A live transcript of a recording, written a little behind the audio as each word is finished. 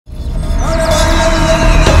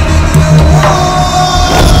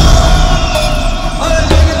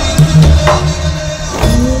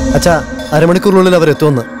അച്ഛാ, അരമണിക്കൂറിനുള്ളിൽ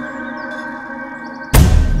അവരെത്തുമെന്ന്.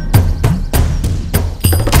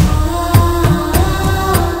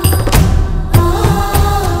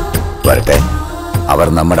 വരട്ടെ. അവർ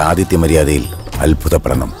നമ്മുടെ ആതിഥ്യ മര്യാദയിൽ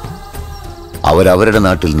അത്ഭുതപ്പെടണം. അവരവരുടെ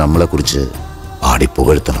നാട്ടിൽ നമ്മളെക്കുറിച്ച്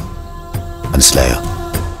പാടിപ്പുകഴ്ത്തണം. മനസ്സിലായോ?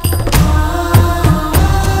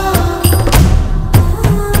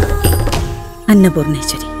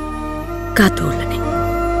 അന്നപൂർണേശ്വരി കാത്തുകൊള്ളണേ.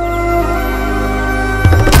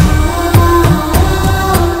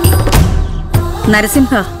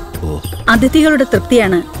 നരസിംഹ, അതിഥികളുടെ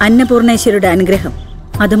തൃപ്തിയാണ് അന്നപൂർണേശ്വരിയുടെ അനുഗ്രഹം.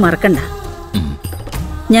 അത് മറക്കണ്ട.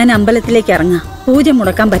 ഞാൻ അമ്പലത്തിലേക്ക് ഇറങ്ങാം. പൂജ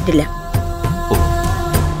മുടക്കാൻ പറ്റില്ല.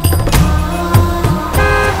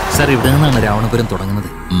 സർ, ഇവിടെ നിന്നാണ് രാവണപുരം തുടങ്ങുന്നത്.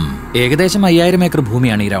 ഏകദേശം 5000 ഏക്കർ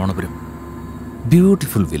ഭൂമിയാണ് ഈ രാവണപുരം.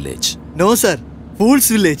 Beautiful village. No sir,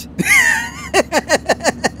 fools village.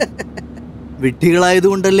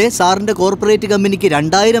 വിഡ്ഢികളായതുകൊണ്ടല്ലേ സാറിന്റെ കോർപ്പറേറ്റ് കമ്പനിക്ക്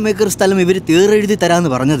 2000 ഏക്കർ സ്ഥലം ഇവർ തീരെഴുതി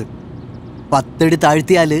തരാന്ന് പറഞ്ഞത്. 10 അടി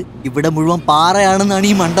താഴ്ത്തിയാല് ഇവിടെ മുഴുവൻ പാറയാണെന്നാണ്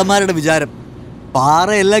ഈ മണ്ടന്മാരുടെ വിചാരം.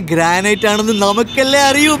 പാറയെല്ലാം ഗ്രാനൈറ്റ് ആണെന്ന് നമുക്കല്ലേ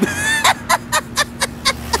അറിയൂ.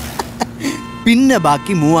 പിന്നെ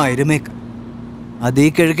ബാക്കി 3000 ഏക്കർ. അതേ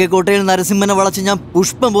കിഴക്കേക്കോട്ടയിൽ നരസിംഹനെ വളച്ച് ഞാൻ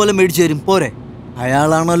പുഷ്പം പോലെ മേടിച്ചു തരും. പോരെ?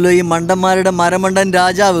 അയാളാണല്ലോ ഈ മണ്ടന്മാരുടെ മരമണ്ടൻ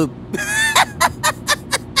രാജാവ്.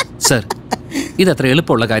 സർ, ഇതത്ര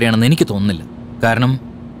എളുപ്പമുള്ള കാര്യമാണെന്ന് എനിക്ക് തോന്നുന്നില്ല. കാരണം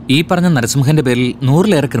ഈ പറഞ്ഞ നരസിംഹന്റെ പേരിൽ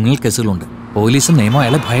 100-ലേറെ ക്രിമിനൽ കേസുകളുണ്ട്. പോലീസും നിയമം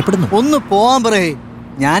അയാളെ ഭയപ്പെടുന്നു. ഒന്ന് പോവാൻ പറയേ.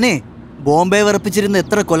 ഞാനേ ബോംബെ വിറപ്പിച്ചിരുന്ന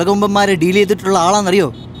എത്ര കൊലകൊമ്പന്മാരെ ഡീൽ ചെയ്തിട്ടുള്ള ആളാന്നറിയോ?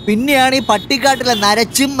 പിന്നെയാണ് ഈ പട്ടിക്കാട്ടിലെ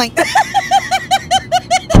നരച്ചിമ്മ.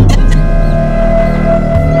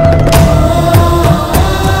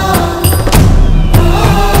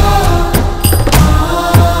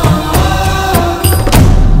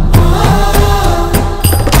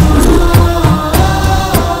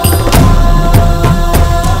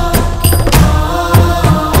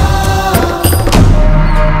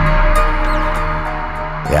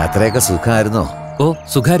 യാത്രയൊക്കെ സുഖമായിരുന്നോ? ഓ,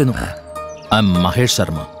 സുഖമായിരുന്നു. മഹേഷ്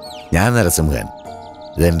ശർമ്മ. ഞാൻ നരസിംഹൻ.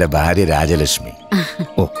 ഇതെന്റെ ഭാര്യ രാജലക്ഷ്മി.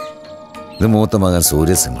 ഓ, ഇത് മൂത്ത മകൻ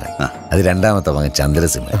സൂര്യസിംഹൻ. അത് രണ്ടാമത്തെ മകൻ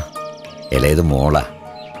ചന്ദ്രസിംഹൻ. ഇളയത് മോള,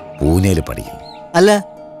 പൂനെയിൽ പഠിക്കും. അല്ല,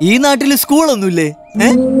 ഈ നാട്ടില് സ്കൂളൊന്നുമില്ലേ?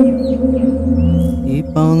 ഈ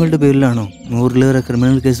പാവങ്ങളുടെ പേരിലാണോ 100-ലേറെ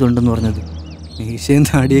ക്രിമിനൽ കേസ് ഉണ്ടെന്ന് പറഞ്ഞത്? മീശയും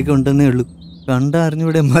താടിയൊക്കെ ഉണ്ടെന്നേ ഉള്ളൂ.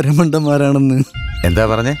 കണ്ടറിഞ്ഞൂടെ മരമണ്ടന്മാരാണെന്ന്. എന്താ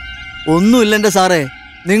പറഞ്ഞേ? ഒന്നുമില്ല എന്റെ സാറേ.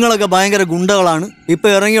 നിങ്ങളൊക്കെ ഭയങ്കര ഗുണ്ടകളാണ്. ഇപ്പൊ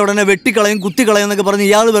ഇറങ്ങിയ ഉടനെ വെട്ടിക്കളയും കുത്തിക്കളയും എന്നൊക്കെ പറഞ്ഞ്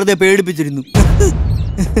ഇയാൾ വെറുതെ പേടിപ്പിച്ചിരുന്നു.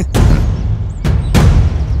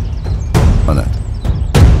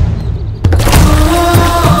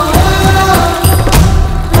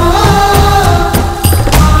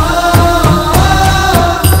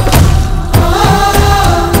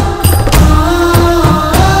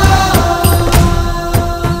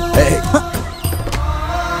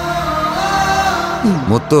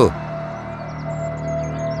 മുത്തു,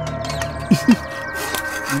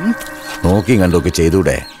 നോക്കി കണ്ടൊക്കെ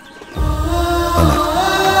ചെയ്തൂടെ?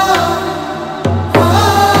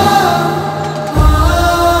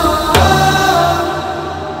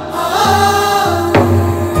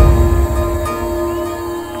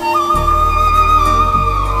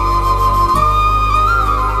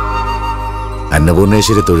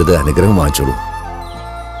 അന്നപൂർണേശ്വരി തൊഴുത് അനുഗ്രഹം വാങ്ങിച്ചോളൂ.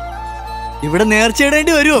 ഇവിടെ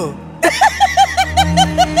നേർച്ചയിടേണ്ടി വരുമോ?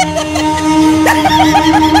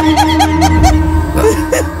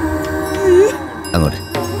 അങ്ങോട്ട്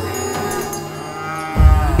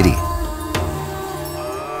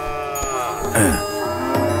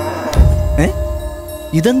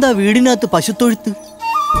ഇതെന്താ വീടിനകത്ത് പശുത്തൊഴുത്ത്?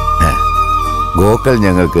 ഗോക്കൾ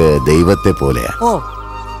ഞങ്ങൾക്ക് ദൈവത്തെ പോലെയാ. ഓ,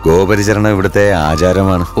 ഗോപരിചരണം ഇവിടുത്തെ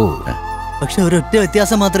ആചാരമാണ്. ഓ, പക്ഷെ ഒരൊറ്റ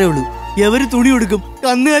വ്യത്യാസം മാത്രമേ ഉള്ളൂ. എവര് തുണി കൊടുക്കും,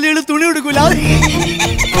 കന്നുകാലികൾ തുണി കൊടുക്കൂല.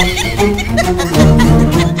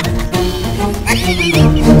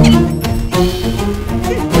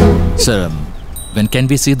 Sir, when can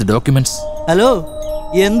we see the documents? Hello,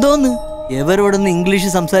 എന്തോന്ന്? എവരോടൊന്ന് ഇംഗ്ലീഷ്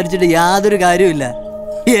സംസാരിച്ചിട്ട് യാതൊരു കാര്യമില്ല.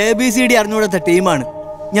 ABCD അറിഞ്ഞുകൂടാത്ത ടീമാണ്.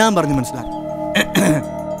 ഞാൻ പറഞ്ഞു മനസ്സിലാക്കി.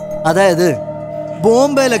 അതായത്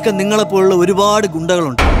ബോംബെയിലൊക്കെ നിങ്ങളെപ്പോലുള്ള ഒരുപാട്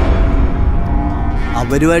ഗുണ്ടകളുണ്ട്.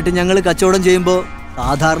 അവരുമായിട്ട് ഞങ്ങൾ കച്ചവടം ചെയ്യുമ്പോൾ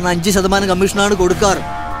സാധാരണ 5% കമ്മീഷനാണ് കൊടുക്കാറ്.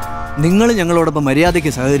 നിങ്ങൾ ഞങ്ങളോടൊപ്പം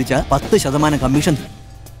മര്യാദയ്ക്ക് സഹകരിച്ച 10% കമ്മീഷൻ.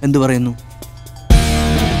 എന്തു പറയുന്നു?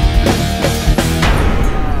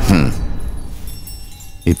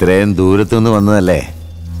 ഇത്രയും ദൂരത്തുനിന്ന് വന്നതല്ലേ,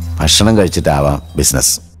 ഭക്ഷണം കഴിച്ചിട്ടാവാം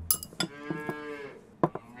ബിസിനസ്.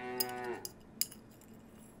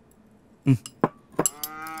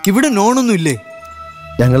 ഇവിടെ നോണൊന്നും ഇല്ലേ?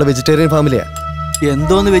 ഞങ്ങള് വെജിറ്റേറിയൻ ഫാമിലിയാ.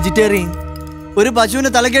 എന്തോന്ന് വെജിറ്റേറിയൻ? ഒരു പശുവിനെ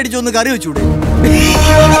തലക്കടിച്ചൊന്ന് കറി വെച്ചൂടെ?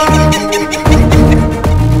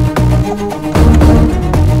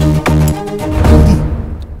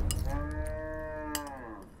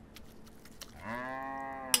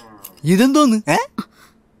 ഇതെന്തോന്ന്?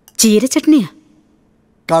 ചീര ചട്നിയാ.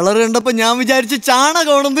 കളർ കണ്ടപ്പോ ഞാൻ വിചാരിച്ചു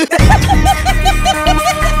ചാണകമാണെന്ന്.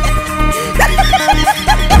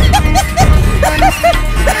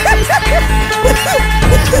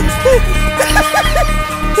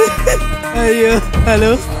 അയ്യോ.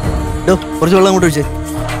 ഹലോ, കുറച്ച് വെള്ളം അങ്ങോട്ട് ഒഴിച്ചേ.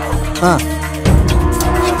 ആ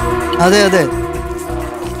അതെ അതെ.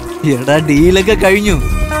 എടാ, ഡീലൊക്കെ കഴിഞ്ഞു.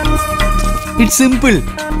 It's simple.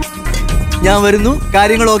 ഞാൻ വരുന്നു,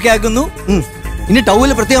 കാര്യങ്ങൾ ഓക്കെ ആക്കുന്നു. ഇനി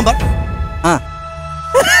ടൗല് പ്രത്യേകം ആ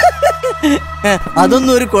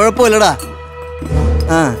അതൊന്നും ഒരു കുഴപ്പമില്ലടാ.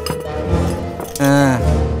 ആ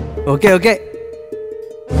ഓക്കെ ഓക്കെ.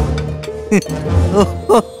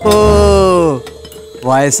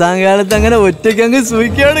 വയസ്സാം കാലത്ത് അങ്ങനെ ഒറ്റയ്ക്കങ്ങ്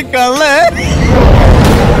സൂയിക്കാണ് കള്ളേ.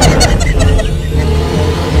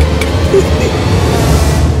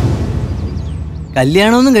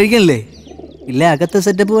 കല്യാണമൊന്നും കഴിക്കണില്ലേ? ഇല്ല, അകത്തെ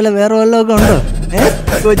സെറ്റപ്പ് പോലെ വേറെ വല്ലതൊക്കെ ഉണ്ടോ?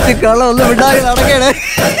 കൊച്ചു കള്ള ഒന്നും വിടാതെ നടക്കണേ.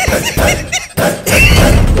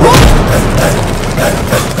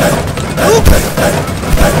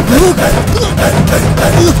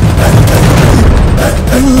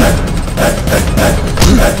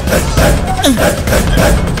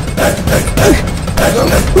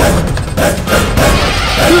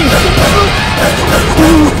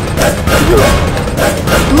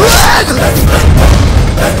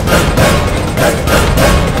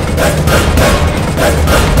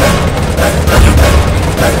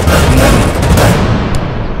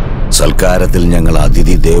 സൽക്കാരത്തിൽ ഞങ്ങൾ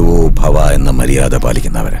അതിഥി ദേവോ ഭവ എന്ന മര്യാദ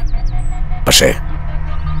പാലിക്കുന്നവര്. പക്ഷേ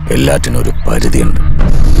എല്ലാറ്റിനും ഒരു പരിധിയുണ്ട്.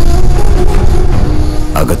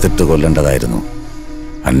 അകത്തിട്ട് കൊല്ലേണ്ടതായിരുന്നു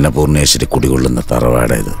അന്നപൂർണേശ്വരി കുടികൊള്ളുന്ന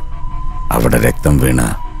തറവാടേത്. അവിടെ രക്തം വീണ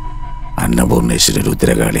അന്നപൂർണേശ്വരി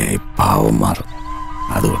രുദ്രകാളിയായി പാവം മാറും.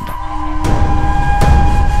 അതുകൊണ്ട്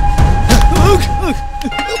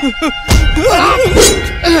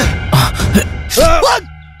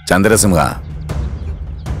ചന്ദ്രസിംഹ,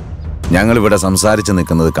 ഞങ്ങളിവിടെ സംസാരിച്ച്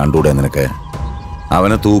നിൽക്കുന്നത് കണ്ടൂടെ നിനക്ക്?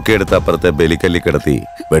 അവനെ തൂക്കിയെടുത്ത് അപ്പുറത്തെ ബലിക്കല്ലി കിടത്തി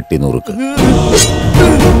വെട്ടി നുറുക്ക്.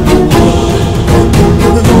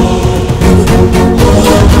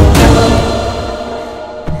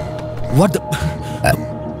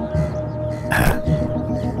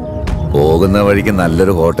 പോകുന്ന വഴിക്ക്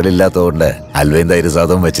നല്ലൊരു ഹോട്ടലില്ലാത്തതുകൊണ്ട് അൽവയും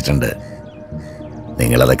തൈരുസാദവും വെച്ചിട്ടുണ്ട്.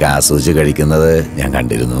 നിങ്ങളതൊക്കെ ആസ്വദിച്ച് കഴിക്കുന്നത് ഞാൻ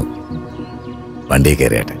കണ്ടിരുന്നു. വണ്ടി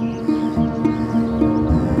കയറിയാട്ടെ.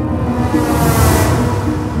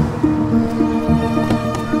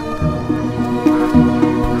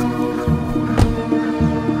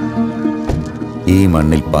 ഈ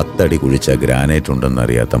മണ്ണിൽ 10 അടി കുഴിച്ച ഗ്രാനൈറ്റ്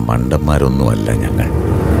ഉണ്ടെന്നറിയാത്ത മണ്ടന്മാരൊന്നുമല്ല ഞങ്ങൾ.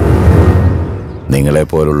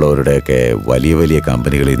 നിങ്ങളെപ്പോലുള്ളവരുടെയൊക്കെ വലിയ വലിയ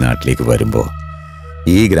കമ്പനികൾ ഈ നാട്ടിലേക്ക് വരുമ്പോൾ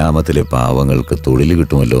ഈ ഗ്രാമത്തിലെ പാവങ്ങൾക്ക് തൊഴിൽ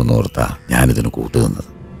കിട്ടുമല്ലോ എന്നോർത്താ ഞാനിതിന് കൂട്ടുനിന്നത്.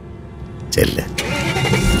 ചെല്ല്.